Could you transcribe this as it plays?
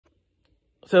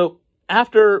So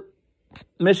after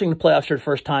missing the playoffs for the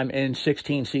first time in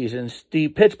 16 seasons, the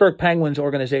Pittsburgh Penguins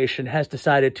organization has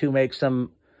decided to make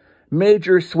some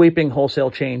major sweeping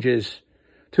wholesale changes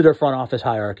to their front office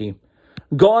hierarchy.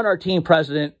 Gone are team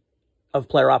president of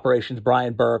player operations,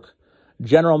 Brian Burke,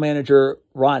 general manager,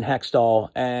 Ron Hextall,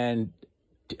 and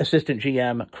assistant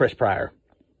GM, Chris Pryor.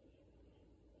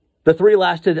 The three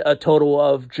lasted a total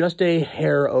of just a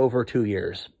hair over 2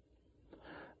 years.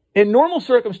 In normal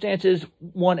circumstances,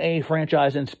 when a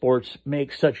franchise in sports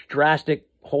makes such drastic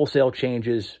wholesale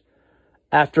changes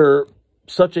after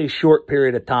such a short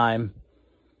period of time,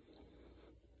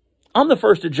 I'm the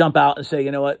first to jump out and say,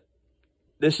 you know what?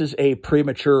 This is a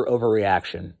premature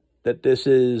overreaction, that this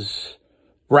is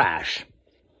rash.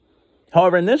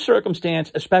 However, in this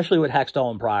circumstance, especially with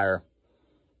Hextall and Pryor,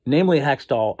 namely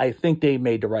Hextall, I think they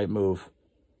made the right move.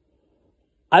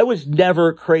 I was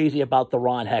never crazy about the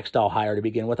Ron Hextall hire to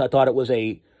begin with. I thought it was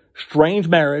a strange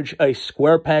marriage, a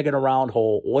square peg in a round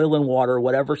hole, oil and water,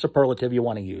 whatever superlative you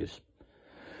want to use.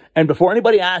 And before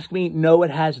anybody asks me, no,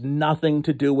 it has nothing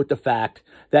to do with the fact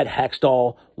that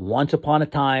Hextall, once upon a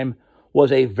time,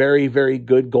 was a very, very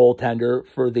good goaltender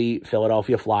for the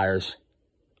Philadelphia Flyers.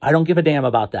 I don't give a damn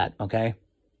about that, okay?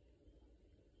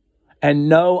 And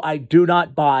no, I do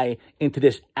not buy into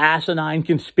this asinine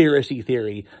conspiracy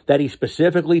theory that he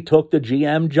specifically took the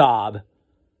GM job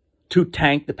to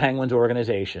tank the Penguins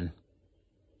organization.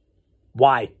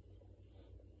 Why?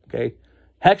 Okay?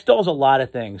 Hextall's a lot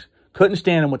of things. Couldn't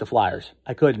stand him with the Flyers.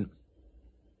 I couldn't.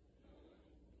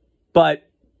 But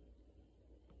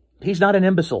he's not an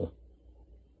imbecile.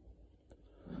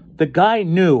 The guy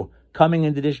knew coming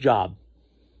into this job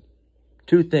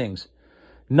two things.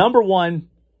 Number one,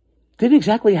 didn't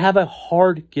exactly have a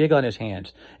hard gig on his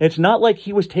hands. It's not like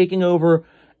he was taking over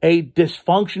a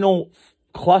dysfunctional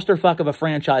clusterfuck of a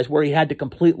franchise where he had to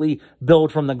completely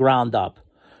build from the ground up.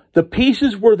 The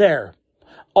pieces were there.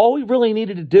 All he really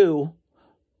needed to do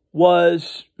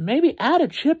was maybe add a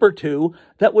chip or two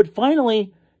that would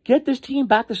finally get this team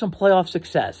back to some playoff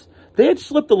success. They had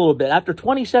slipped a little bit. After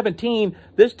 2017,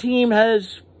 this team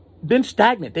has been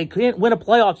stagnant. They can't win a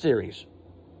playoff series.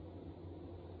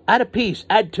 Add a piece,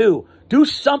 add two. Do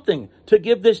something to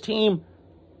give this team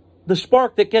the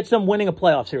spark that gets them winning a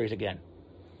playoff series again.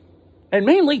 And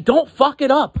mainly, don't fuck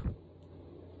it up.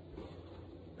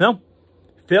 No,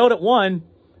 failed at one,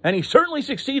 and he certainly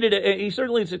succeeded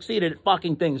at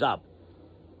fucking things up.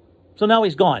 So now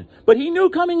he's gone. But he knew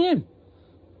coming in,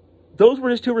 those were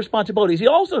his two responsibilities. He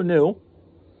also knew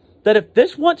that if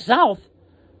this went south,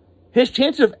 his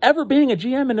chances of ever being a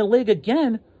GM in the league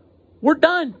again were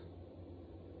done.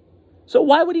 So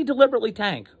why would he deliberately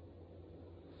tank?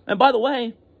 And by the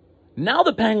way, now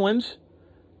the Penguins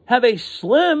have a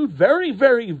slim, very,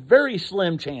 very, very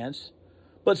slim chance,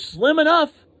 but slim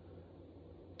enough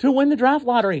to win the draft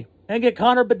lottery and get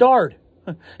Connor Bedard.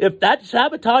 If that's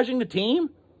sabotaging the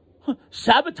team,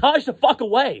 sabotage the fuck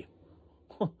away.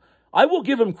 I will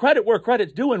give him credit where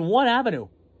credit's due in one avenue.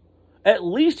 At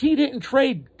least he didn't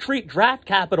treat draft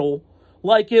capital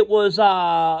like it was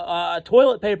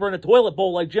toilet paper in a toilet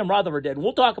bowl like Jim Rutherford did. And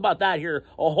we'll talk about that here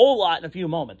a whole lot in a few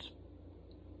moments.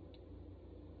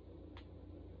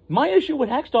 My issue with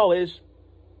Hextall is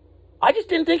I just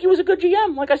didn't think he was a good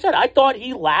GM. Like I said, I thought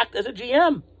he lacked as a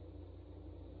GM.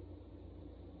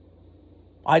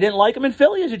 I didn't like him in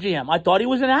Philly as a GM. I thought he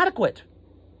was inadequate.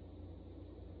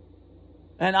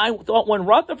 And I thought when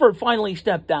Rutherford finally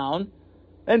stepped down,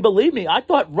 and believe me, I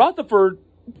thought Rutherford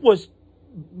was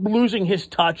losing his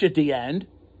touch at the end.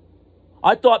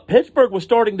 I thought Pittsburgh was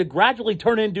starting to gradually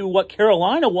turn into what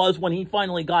Carolina was when he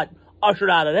finally got ushered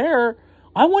out of there.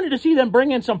 I wanted to see them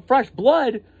bring in some fresh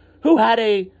blood who had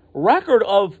a record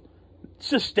of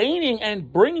sustaining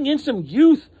and bringing in some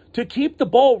youth to keep the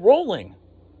ball rolling.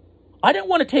 I didn't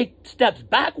want to take steps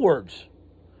backwards.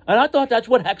 And I thought that's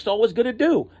what Hextall was going to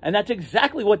do. And that's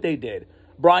exactly what they did.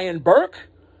 Brian Burke,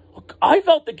 I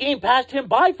felt the game passed him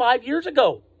by 5 years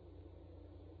ago.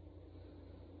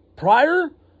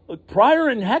 Pryor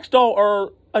and Hextall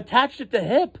are attached at the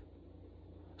hip.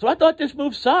 So I thought this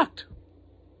move sucked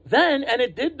then, and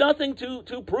it did nothing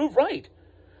to prove right.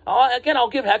 Again, I'll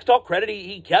give Hextall credit.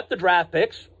 He kept the draft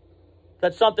picks.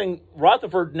 That's something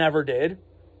Rutherford never did.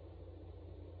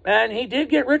 And he did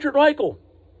get Richard Reichel.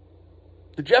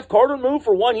 The Jeff Carter move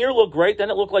for 1 year looked great.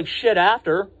 Then it looked like shit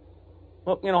after.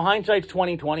 Well, hindsight's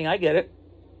 20/20. I get it.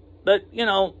 But,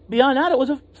 beyond that, it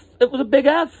was a big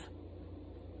F.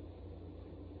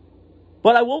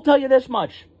 But I will tell you this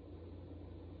much.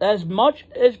 As much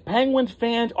as Penguins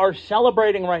fans are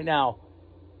celebrating right now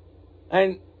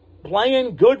and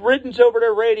playing good riddance over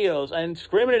their radios and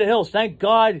screaming at the hills, thank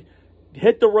God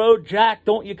hit the road, Jack.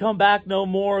 Don't you come back no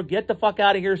more. Get the fuck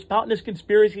out of here. Spouting this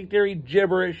conspiracy theory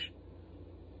gibberish.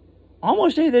 I'm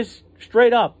going to say this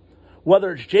straight up.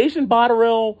 Whether it's Jason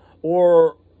Botterill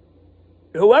or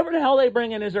whoever the hell they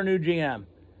bring in as their new GM,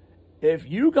 if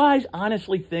you guys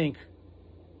honestly think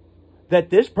that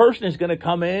this person is going to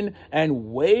come in and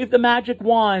wave the magic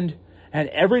wand and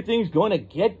everything's going to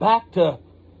get back to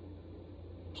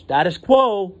status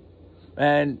quo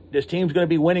and this team's going to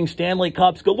be winning Stanley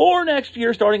Cups galore next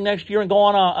year, starting next year, and go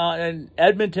on an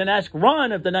Edmonton-esque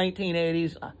run of the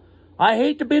 1980s, I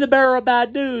hate to be the bearer of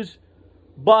bad news,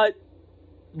 but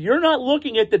you're not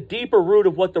looking at the deeper root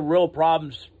of what the real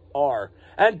problems are.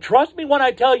 And trust me when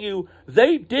I tell you,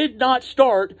 they did not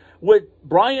start with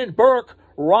Brian Burke,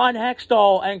 Ron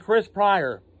Hextall, and Chris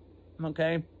Pryor.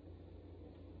 Okay?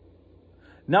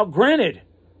 Now, granted,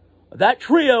 that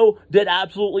trio did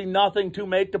absolutely nothing to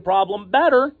make the problem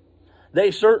better.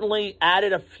 They certainly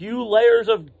added a few layers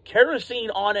of kerosene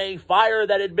on a fire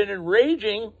that had been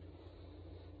raging,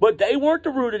 but they weren't the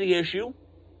root of the issue.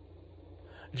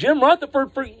 Jim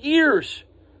Rutherford, for years,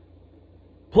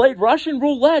 played Russian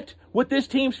roulette with this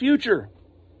team's future.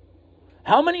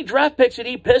 How many draft picks did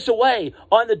he piss away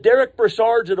on the Derek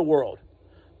Brassards of the world?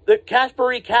 The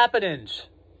Kasperi Kapanens.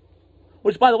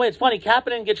 Which, by the way, it's funny.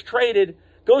 Kapanen gets traded,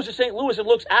 goes to St. Louis and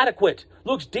looks adequate.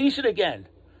 Looks decent again.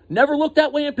 Never looked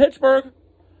that way in Pittsburgh.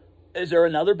 Is there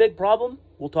another big problem?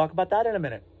 We'll talk about that in a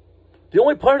minute. The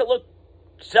only player that looked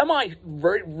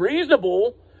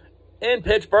semi-reasonable in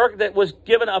Pittsburgh that was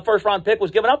given a first-round pick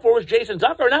was given up for was Jason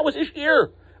Zucker, and that was this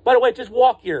year. By the way, it's his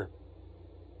walk year.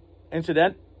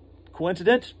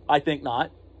 Coincidence? I think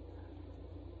not.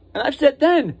 And I've said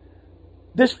then,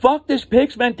 this fuck this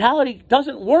pigs mentality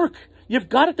doesn't work. You've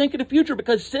got to think of the future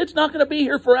because Sid's not going to be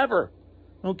here forever.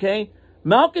 Okay?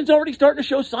 Malkin's already starting to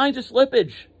show signs of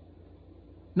slippage.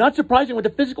 Not surprising with the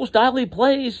physical style he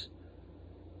plays.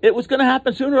 It was going to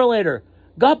happen sooner or later.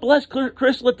 God bless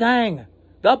Chris Letang.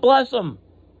 God bless him.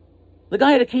 The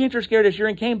guy had a cancer scare this year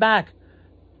and came back.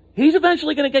 He's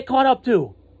eventually going to get caught up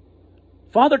too.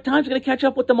 Father Time's going to catch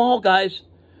up with them all, guys.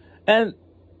 And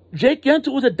Jake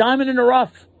Gensel was a diamond in the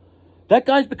rough. That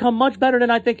guy's become much better than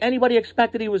I think anybody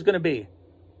expected he was going to be.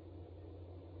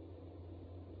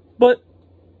 But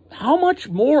how much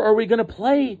more are we going to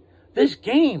play this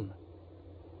game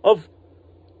of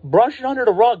brush it under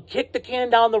the rug, kick the can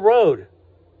down the road?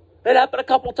 It happened a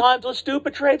couple times with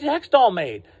stupid trades Hextall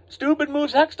made. Stupid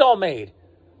moves Hextall made.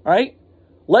 Right?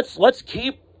 Let's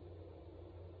keep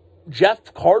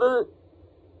Jeff Carter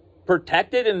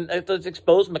protected and let's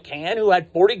expose McCann, who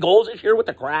had 40 goals this year with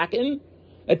the Kraken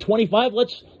at 25.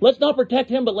 Let's not protect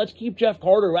him, but let's keep Jeff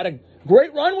Carter, who had a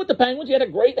great run with the Penguins. He had a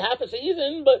great half a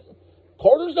season, but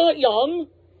Carter's not young.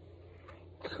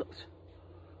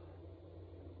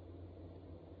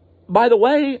 By the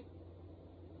way,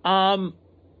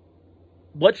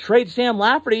 let's trade Sam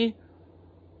Lafferty.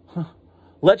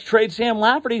 Let's trade Sam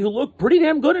Lafferty, who looked pretty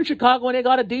damn good in Chicago, and they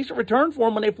got a decent return for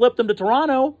him when they flipped him to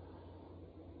Toronto.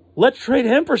 Let's trade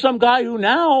him for some guy who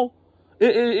now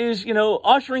is,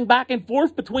 ushering back and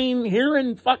forth between here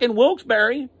and fucking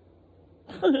Wilkes-Barre.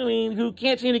 I mean, who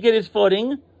can't seem to get his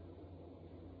footing.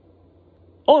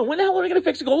 Oh, and when the hell are we going to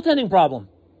fix the goaltending problem?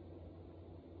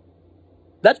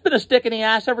 That's been a stick in the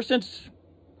ass ever since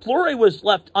Fleury was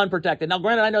left unprotected. Now,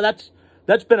 granted, I know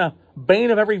that's been a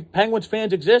bane of every Penguins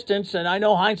fan's existence, and I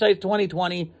know hindsight's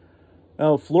 20/20.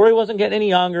 Fleury wasn't getting any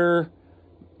younger.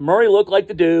 Murray looked like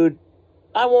the dude.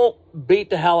 I won't beat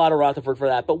the hell out of Rutherford for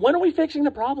that. But when are we fixing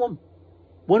the problem?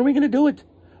 When are we going to do it?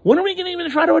 When are we going to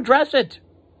even try to address it?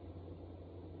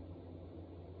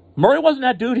 Murray wasn't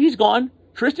that dude. He's gone.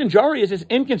 Tristan Jarry is as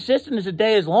inconsistent as the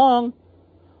day is long.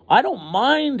 I don't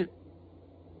mind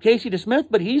Casey DeSmith,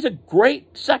 but he's a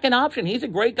great second option. He's a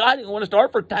great guy that you want to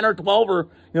start for 10 or 12 or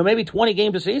maybe 20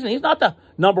 games a season. He's not the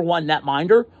number one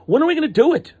netminder. When are we going to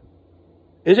do it?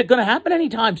 Is it going to happen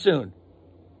anytime soon?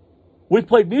 We've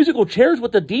played musical chairs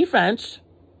with the defense,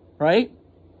 right?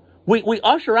 We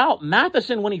usher out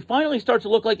Matheson when he finally starts to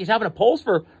look like he's having a pulse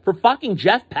for fucking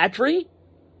Jeff Petrie,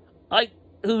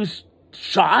 who's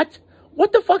shot.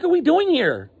 What the fuck are we doing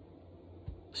here?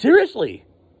 Seriously.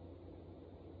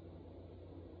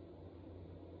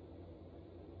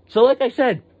 So like I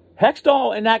said,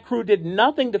 Hextall and that crew did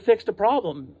nothing to fix the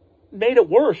problem. Made it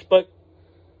worse, but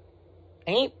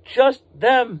ain't just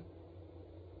them.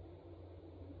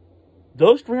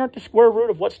 Those three aren't the square root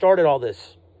of what started all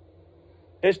this.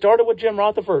 It started with Jim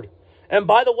Rutherford. And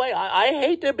by the way, I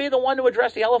hate to be the one to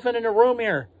address the elephant in the room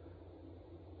here.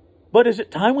 But is it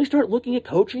time we start looking at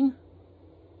coaching?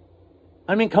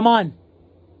 I mean, come on.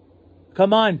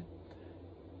 Come on.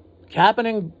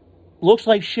 Kapanen looks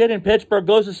like shit in Pittsburgh,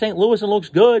 goes to St. Louis and looks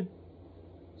good.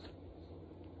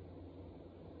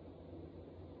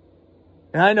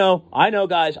 And I know,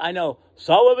 guys, I know.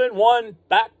 Sullivan won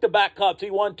back-to-back cups. He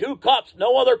won 2 cups.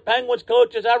 No other Penguins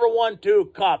coach has ever won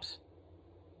 2 cups.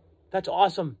 That's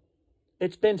awesome.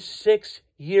 It's been 6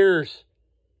 years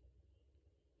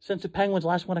since the Penguins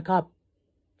last won a cup.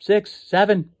 6,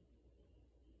 7.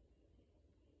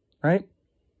 Right?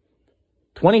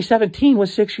 2017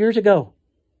 was 6 years ago.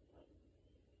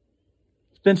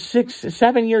 It's been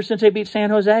 7 years since they beat San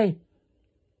Jose.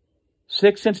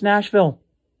 6 since Nashville.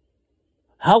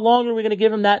 How long are we going to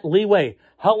give him that leeway?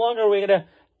 How long are we going to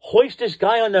hoist this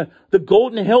guy on the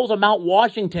golden hills of Mount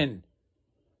Washington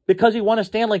because he won a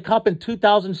Stanley Cup in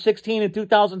 2016 and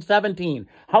 2017?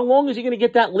 How long is he going to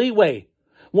get that leeway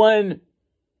when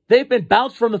they've been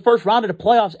bounced from the first round of the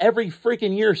playoffs every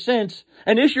freaking year since,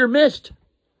 and this year missed?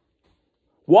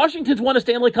 Washington's won a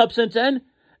Stanley Cup since then,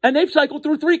 and they've cycled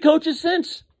through 3 coaches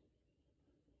since.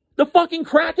 The fucking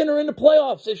Kraken are in the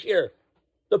playoffs this year.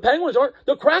 The Penguins aren't.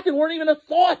 The Kraken weren't even a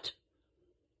thought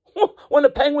when the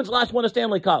Penguins last won a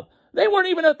Stanley Cup. They weren't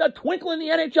even a twinkle in the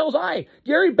NHL's eye.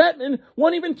 Gary Bettman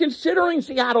wasn't even considering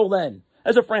Seattle then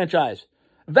as a franchise.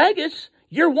 Vegas,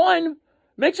 year 1,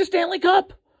 makes a Stanley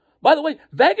Cup. By the way,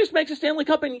 Vegas makes a Stanley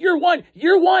Cup in year 1.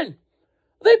 Year 1.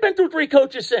 They've been through 3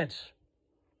 coaches since.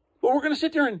 But we're going to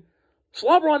sit there and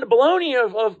slobber on the baloney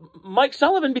of Mike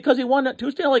Sullivan because he won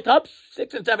 2 Stanley Cups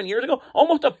 6 and 7 years ago,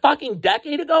 almost a fucking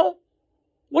decade ago.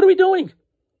 What are we doing?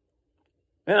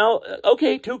 You know,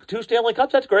 okay, two Stanley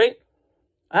Cups, that's great.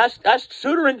 Ask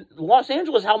Suter in Los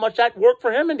Angeles how much that worked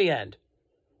for him in the end.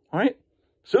 All right?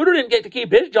 Suter didn't get to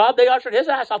keep his job. They ushered his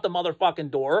ass out the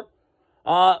motherfucking door.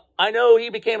 I know he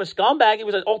became a scumbag. He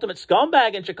was an ultimate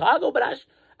scumbag in Chicago, but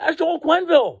ask Joel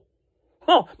Quenneville.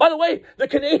 Oh, by the way, the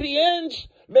Canadiens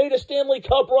made a Stanley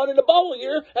Cup run in the bubble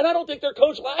year, and I don't think their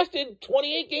coach lasted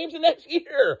 28 games the next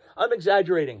year. I'm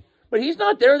exaggerating. But he's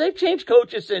not there. They've changed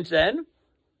coaches since then.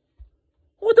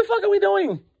 What the fuck are we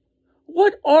doing?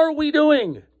 What are we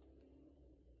doing?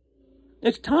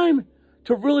 It's time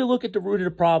to really look at the root of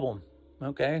the problem,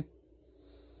 okay?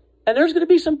 And there's going to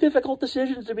be some difficult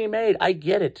decisions to be made. I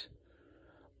get it.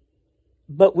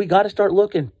 But we got to start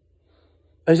looking.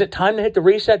 Is it time to hit the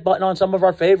reset button on some of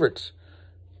our favorites?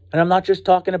 And I'm not just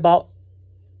talking about...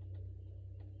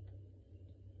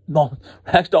 No,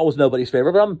 Hextall was nobody's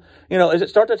favorite, but is it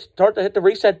start to hit the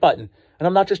reset button? And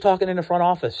I'm not just talking in the front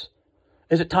office.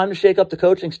 Is it time to shake up the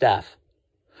coaching staff?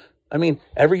 I mean,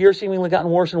 every year seemingly gotten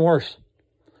worse and worse.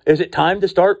 Is it time to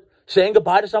start saying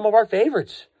goodbye to some of our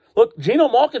favorites? Look, Geno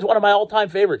Malkin's one of my all-time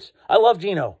favorites. I love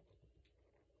Geno.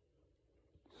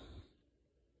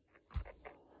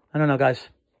 I don't know, guys,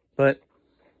 but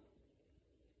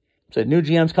so new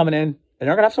GM's coming in, and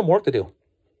they're going to have some work to do.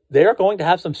 They are going to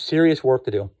have some serious work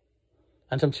to do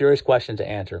and some serious questions to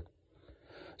answer.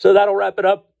 So that'll wrap it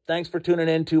up. Thanks for tuning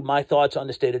in to my thoughts on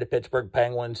the state of the Pittsburgh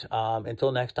Penguins.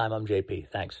 Until next time, I'm JP.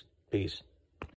 Thanks. Peace.